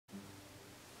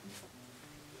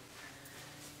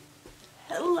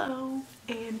Hello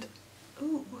and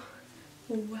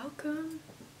welcome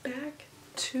back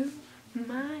to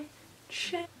my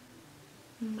channel.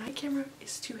 My camera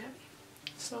is too heavy,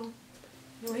 so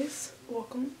anyways,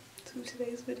 welcome to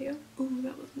today's video. Ooh,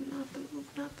 that was not the move,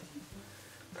 not the move.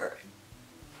 Alright,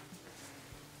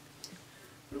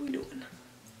 what are we doing?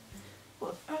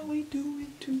 What are we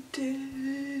doing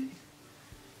today?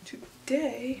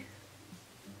 Today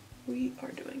we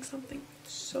are doing something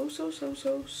so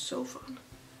fun.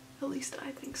 At least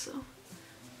I think so.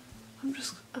 I'm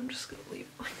just gonna leave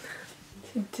it like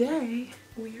that. Today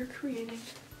we are creating,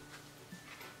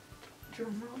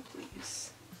 drumroll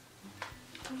please,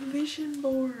 a vision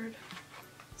board.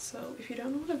 So if you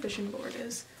don't know what a vision board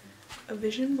is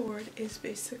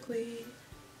basically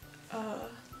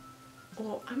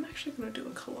well, I'm actually gonna do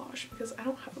a collage because I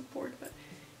don't have a board, but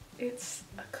it's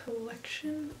a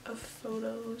collection of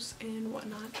photos and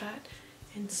whatnot that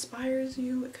inspires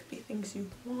you. It could be things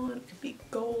you want, it could be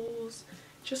goals,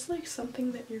 just like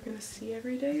something that you're gonna see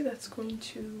every day that's going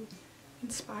to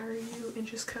inspire you and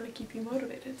just kind of keep you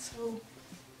motivated. So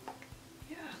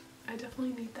yeah, I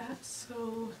definitely need that,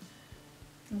 so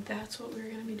that's what we're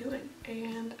gonna be doing.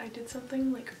 And I did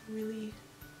something like really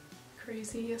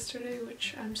crazy yesterday,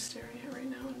 which I'm staring at right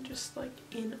now and just like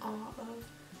in awe of.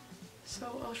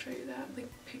 So I'll show you that.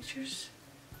 Like, pictures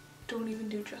don't even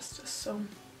do justice. So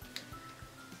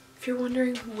if you're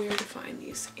wondering where to find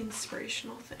these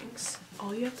inspirational things,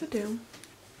 all you have to do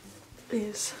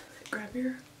is grab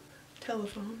your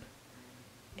telephone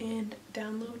and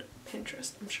download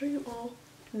Pinterest. I'm sure you all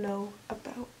know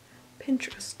about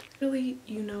Pinterest. Really,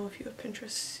 you know, if you have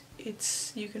Pinterest,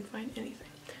 you can find anything.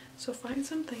 So find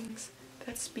some things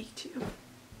that speak to you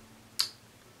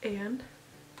and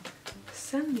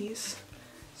send these.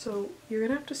 So you're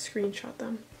gonna have to screenshot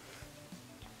them.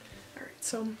 Alright,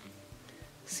 so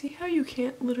see how you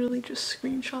can't literally just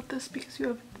screenshot this because you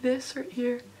have this right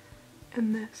here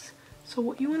and this. So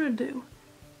what you want to do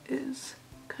is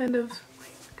kind of, wait,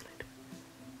 what can I do?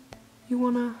 You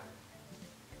want to,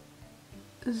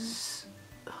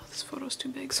 oh, this photo's too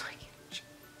big so I can't.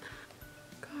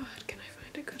 God, can I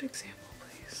find a good example,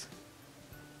 please?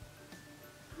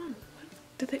 Oh, what?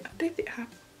 Did they update the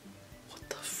app? What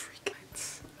the freak?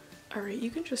 Alright,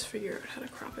 you can just figure out how to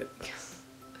crop it because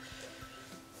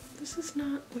this is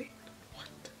not, wait, what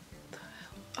the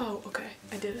hell? Oh, okay,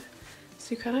 I did it.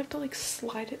 So you kind of have to like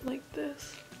slide it like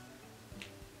this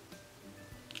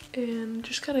and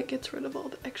just kind of gets rid of all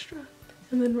the extra.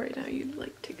 And then right now you'd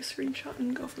like take a screenshot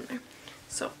and go from there.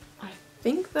 So I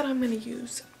think that I'm gonna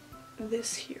use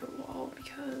this here wall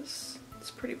because it's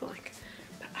pretty blank,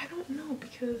 but I don't know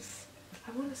because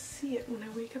I want to see it when I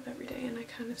wake up every day and I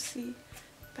kind of see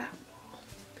that wall.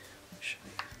 I'll show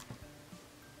you.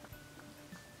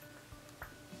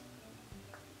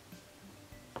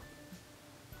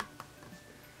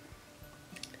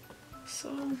 So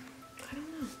I don't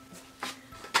know,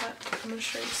 but I'm gonna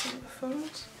show you some of the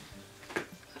photos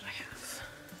that I have.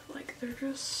 Like, they're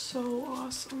just so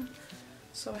awesome.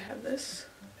 So I have this,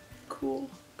 cool,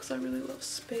 because I really love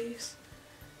space.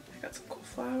 I got some cool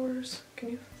flowers.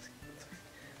 Can you see? Sorry.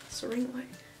 It's a ring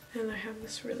light. And I have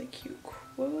this really cute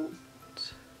quote.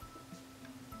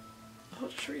 I'll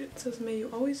just read it. It says, "May you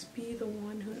always be the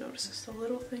one who notices the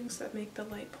little things that make the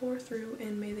light pour through,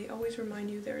 and may they always remind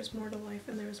you there is more to life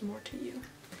and there is more to you."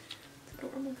 It's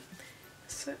adorable. It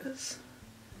says,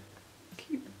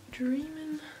 "Keep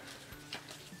dreaming."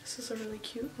 This is a really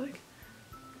cute, like,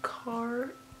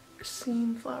 car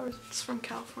scene flowers. It's from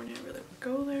California. I really want to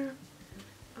go there.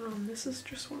 This is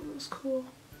just one of those cool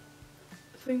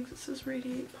things that says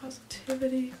 "Radiate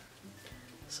Positivity."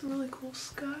 Some really cool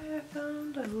sky I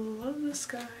found. I love the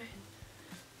sky.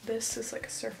 This is like a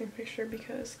surfing picture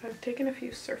because I've taken a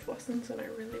few surf lessons and I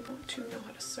really want to know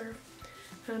how to surf.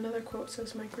 And another quote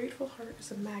says, "My grateful heart is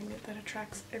a magnet that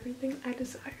attracts everything I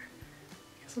desire."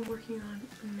 Because I'm working on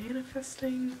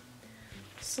manifesting.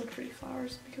 Some pretty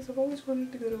flowers because I've always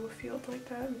wanted to go to a field like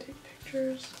that and take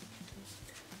pictures.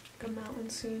 Like a mountain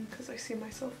scene, because I see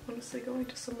myself honestly going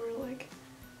to somewhere like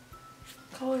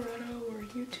Colorado or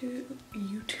Utah.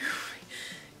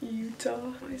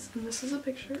 And this is a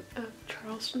picture of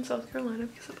Charleston, South Carolina,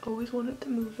 because I've always wanted to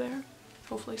move there.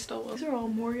 Hopefully still will. These are all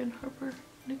Morgan Harper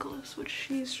Nicholas, which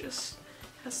she's just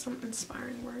has some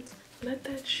inspiring words. Let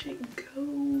that shit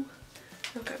go.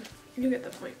 Okay, you get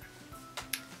the point.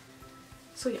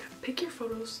 So yeah, pick your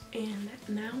photos, and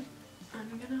now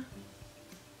I'm gonna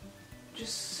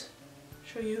just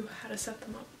show you how to set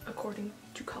them up according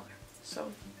to color.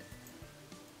 So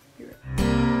be right back.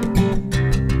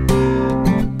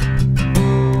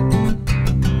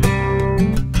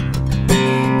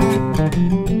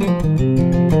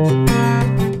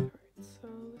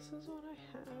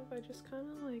 just kind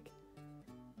of like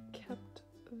kept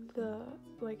the,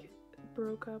 like,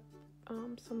 broke up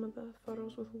some of the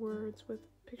photos with words, with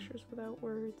pictures without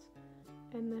words,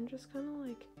 and then just kind of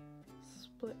like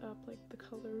split up like the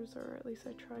colors, or at least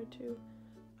I tried to.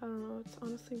 I don't know, it's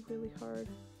honestly really hard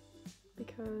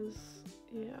because,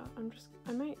 yeah,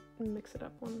 I might mix it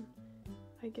up when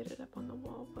I get it up on the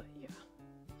wall, but yeah,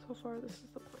 so far this is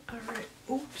the plan. Alright,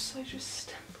 oops,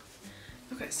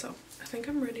 okay, so I think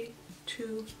I'm ready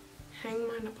to hang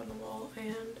mine up on the wall,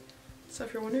 and so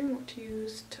if you're wondering what to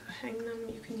use to hang them,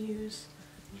 you can use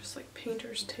just like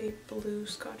painter's tape, blue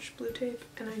Scotch blue tape,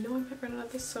 and I know I might run out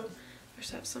of this, so I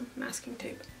just have some masking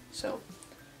tape. So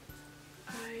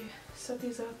I set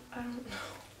these up. I don't know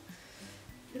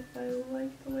if I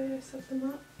like the way I set them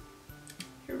up.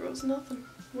 Here goes nothing.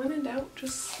 When in doubt,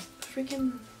 just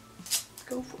freaking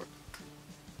go for it.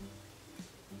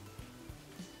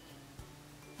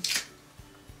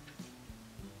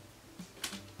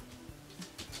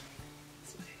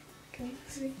 Can you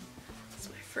see? It's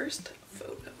my first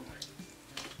photo.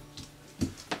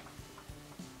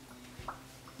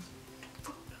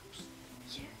 Photos.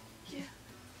 Yeah.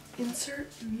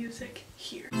 Insert music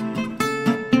here.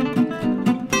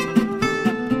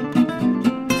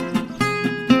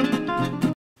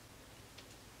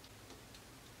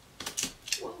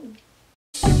 Whoa.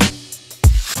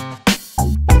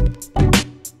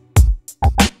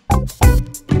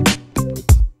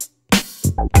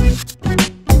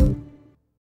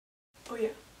 Oh yeah,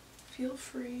 feel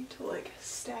free to like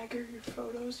stagger your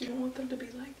photos. You don't want them to be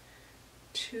like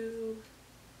too,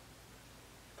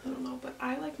 I don't know, but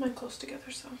I like mine close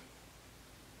together, so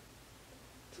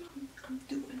that's what I'm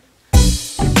doing.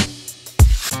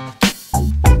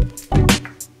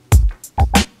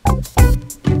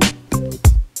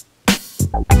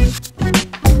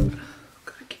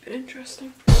 Gotta keep it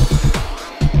interesting.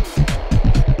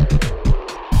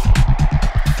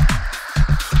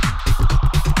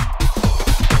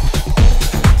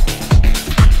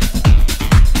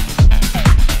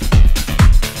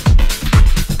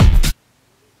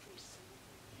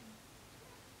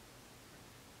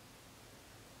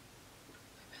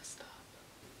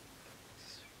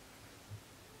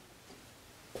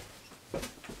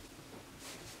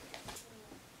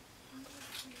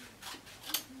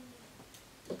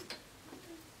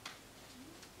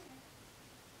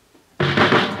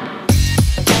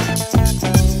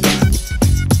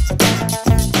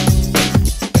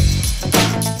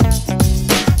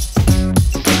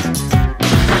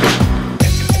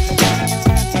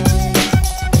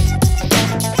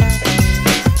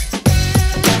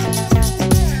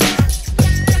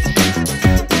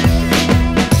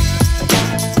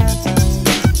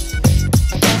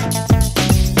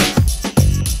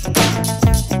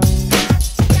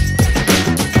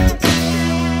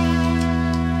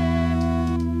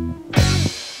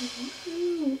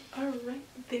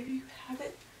 There you have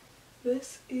it.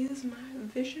 This is my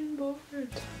vision board.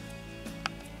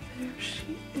 There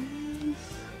she is.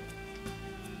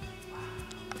 Wow,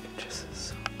 it just is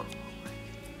so cool.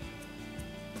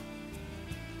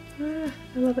 I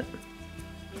love it.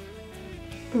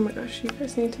 Oh my gosh, you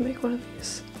guys need to make one of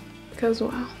these because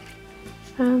wow.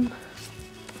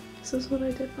 This is what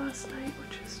I did last night,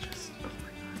 which is just, oh my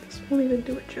god, this won't even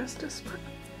do it justice, but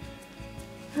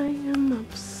I am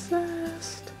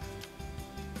obsessed.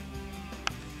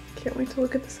 Can't wait to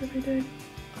look at this every day.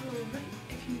 Alright,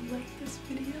 if you like this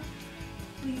video,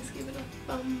 please give it a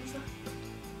thumbs up.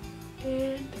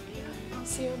 And yeah, I'll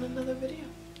see you on another video.